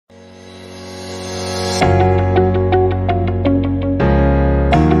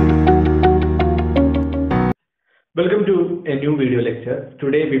a new video lecture.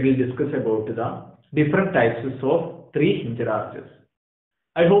 Today we will discuss about the different types of three-hinged arches.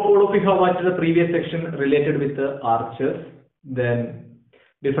 I hope all of you have watched the previous section related with the arches, then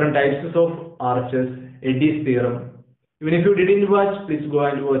different types of arches, Eddy's theorem. Even if you didn't watch, please go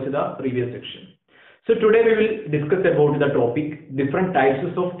and watch the previous section. So today we will discuss about the topic different types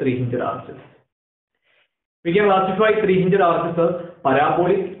of three-hinged arches. We can classify three-hinged arches as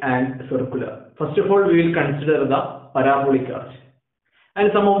parabolic and circular. First of all, we will consider the parabolic arch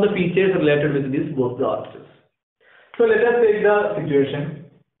and some of the features related with these both the arches. So let us take the situation.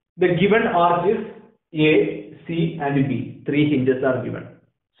 The given arch is A, C and B. Three hinges are given.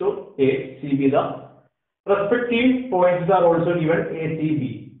 So A, C, B, the respective points are also given A, C,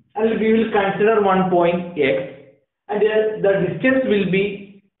 B. And we will consider one point X, and the distance will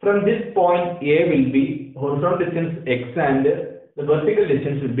be from this point A will be horizontal distance X and the vertical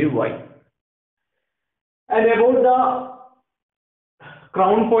distance will be Y. And about the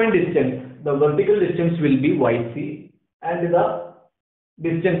crown point distance, the vertical distance will be YC and the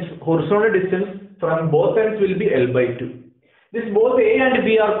distance, horizontal distance from both ends will be L by 2. This both A and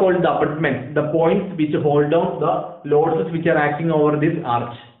B are called the abutments, the points which hold down the loads which are acting over this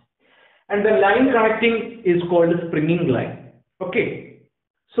arch. And the line connecting is called springing line. Okay.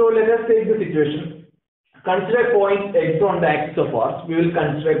 So let us take the situation. Consider point X on the axis of arch. We will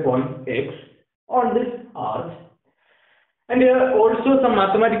consider point X on this arch. And here also some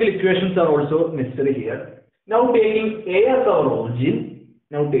mathematical equations are also necessary here. Now taking A as our origin.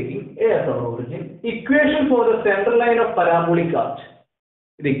 Equation for the center line of parabolic arch.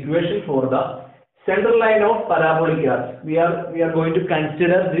 The equation for the center line of parabolic arch. We are going to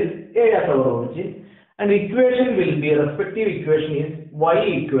consider this A as our origin. And the equation will be, a respective equation is y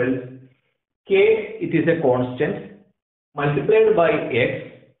equals k, it is a constant, multiplied by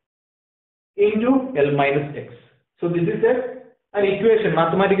x into L minus x. So this is an equation,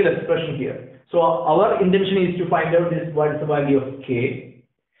 mathematical expression here. So our intention is to find out this, what is the value of k.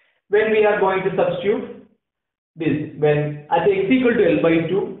 When we are going to substitute this, when at x equal to L by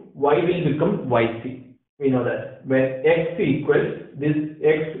 2, y will become yc. We know that when x equals, this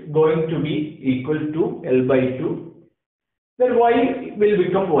x going to be equal to L by 2, then y will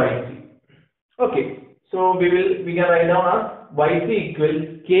become yc. Okay, so we can write down as yc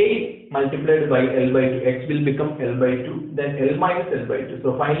equals k multiplied by L by 2. X will become L by 2, then L minus L by 2.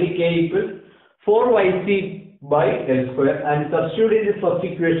 So finally k equals 4yc by L square, and substitute in this first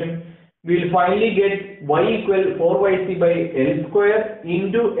equation, we will finally get y equal 4yc by L square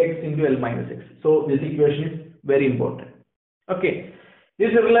into x into L minus x. So this equation is very important. Okay,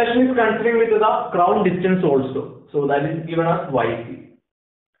 this relation is considering with the crown distance also. So that is given as yc.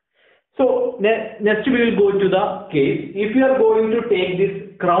 So next we will go to the case. If we are going to take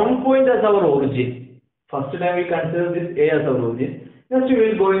this crown point as our origin, first time we consider this A as our origin. Next we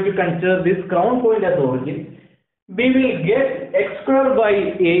will going to consider this crown point as origin. We will get x square by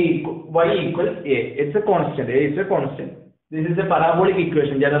y equals A. It's a constant. A is a constant. This is a parabolic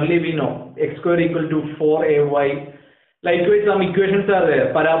equation. Generally we know x square equal to 4ay. Likewise some equations are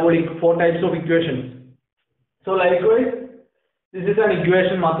there. Parabolic, 4 types of equations. So likewise this is an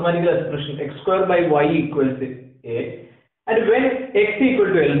equation, mathematical expression, x square by y equals A. And when x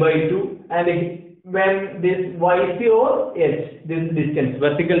equal to L by 2 and when this yc or h, this distance,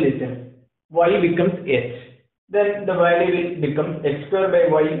 vertical distance, y becomes h. Then the value will become x square by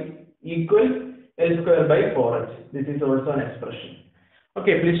y equals L square by 4h. This is also an expression.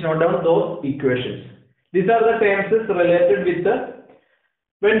 Okay, please note down those equations. These are the terms related with the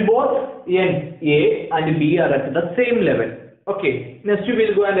when both ends A and B are at the same level. Okay, next we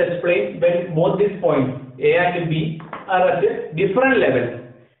will go and explain when both these points A and B are at a different level,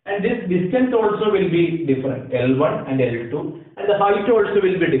 and this distance also will be different, L1 and L2, and the height also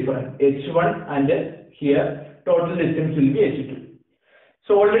will be different, H1 and here total distance will be H2.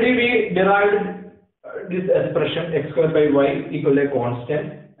 So already we derived this expression x square by y equal to a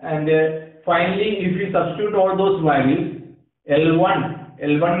constant, and finally if we substitute all those values,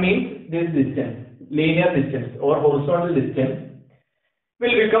 L1 means this distance, linear distance or horizontal distance,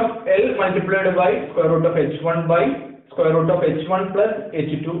 will become L multiplied by square root of H1 by square root of H1 plus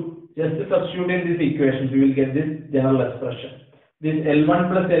H2. Just to substitute in these equations, we will get this general expression. This L1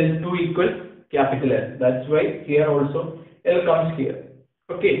 plus L2 equals capital L. That's why here also L comes here.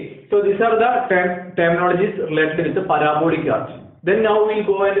 Okay, so these are the terminologies related with the parabolic arch. Then now we will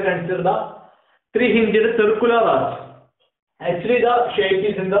go and consider the three-hinged circular arch. Actually the shape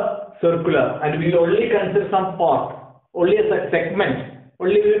is in the circular, and we will only consider some part, only a segment,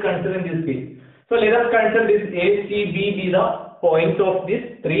 only we will consider in this case. So let us consider this A, C, B be the points of this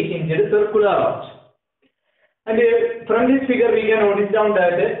three-hinged circular arch. And from this figure we can notice down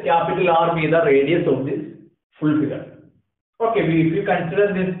that capital R be the radius of this full figure. Okay, if you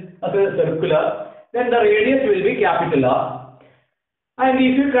consider this as a circular, then the radius will be capital R. And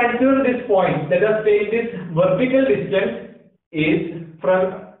if you consider this point, let us take this vertical distance is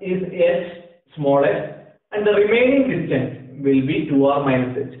h small h, and the remaining distance will be 2r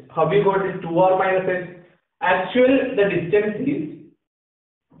minus h. How we got this 2r minus h? Actual the distance is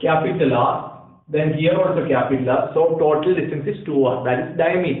capital R, then here also capital R, so total distance is 2r, that is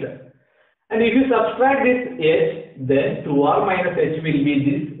diameter. And if you subtract this h, then 2r minus h will be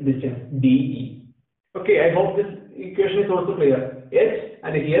this distance dE. Okay, I hope this equation is also clear. H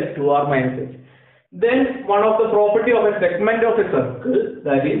and here 2r minus h. Then one of the property of a segment of a circle,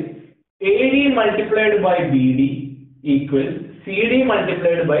 that is AD multiplied by BD equals CD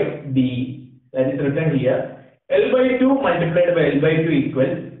multiplied by DE. That is written here. L by 2 multiplied by L by 2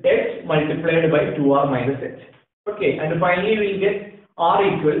 equals h multiplied by 2r minus h. Okay, and finally we will get r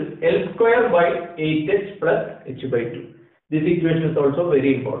equals L square by 8h plus h by 2. This equation is also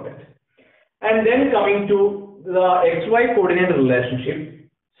very important. And then coming to the xy coordinate relationship.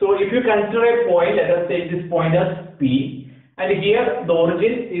 So if you consider a point, let us take this point as P, and here the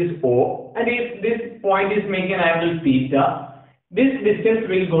origin is O, and if this point is making an angle theta, this distance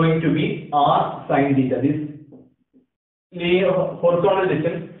will going to be r sin theta, this horizontal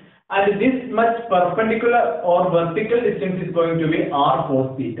distance, and this much perpendicular or vertical distance is going to be r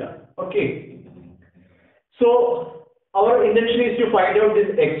cos theta. Okay. So our intention is to find out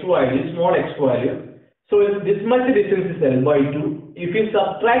this x value, small x value. So if this much distance is L by 2, if you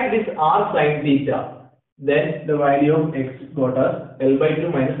subtract this r sin theta, then the value of x got us L by 2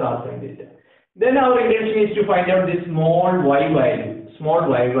 minus r sin theta. Then our intention is to find out this small y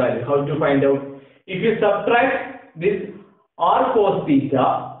value. How to find out? If you subtract this r cos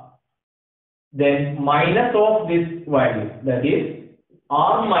theta, then minus of this value, that is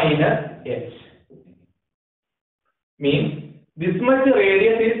r minus h. Means this much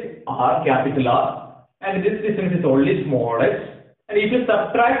radius is r, capital R, and this distance is only small h, and if you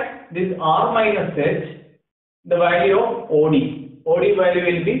subtract this r minus h, the value of OD value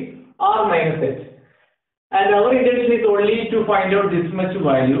will be r minus h, and our intention is only to find out this much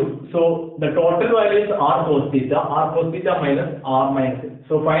value. So the total value is r cos theta minus r minus h.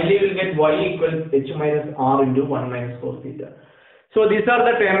 So finally we will get y equals h minus r into 1 minus cos theta. So these are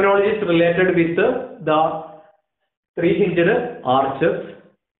the terminologies related with the three-hinged arches,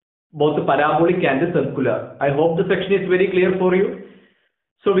 both parabolic and circular. I hope the section is very clear for you.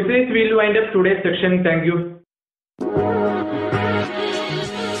 So with this we will wind up today's section. Thank you.